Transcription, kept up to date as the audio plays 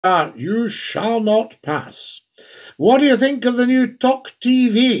You shall not pass. What do you think of the new Talk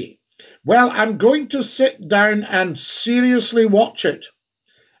TV? Well, I'm going to sit down and seriously watch it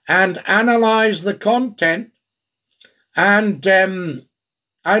and analyze the content, and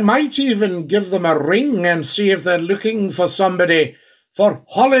I might even give them a ring and see if they're looking for somebody for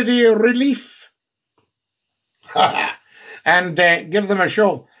holiday relief and give them a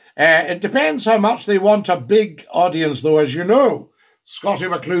show. It depends how much they want a big audience, though, as you know. Scottie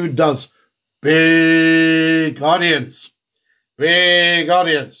McClue does big audience. Big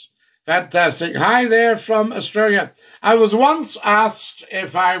audience. Fantastic. Hi there from Australia. I was once asked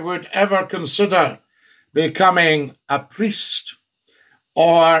if I would ever consider becoming a priest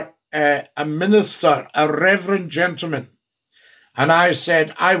or a minister, a reverend gentleman. And I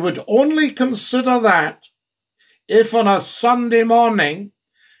said I would only consider that if on a Sunday morning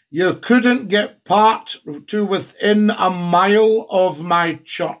you couldn't get part to within a mile of my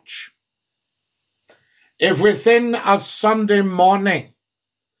church. If within a Sunday morning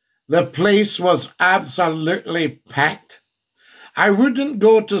the place was absolutely packed, I wouldn't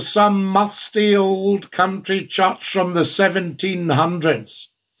go to some musty old country church from the 1700s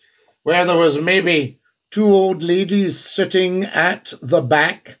where there was maybe two old ladies sitting at the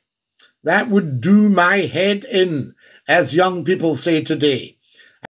back. That would do my head in, as young people say today.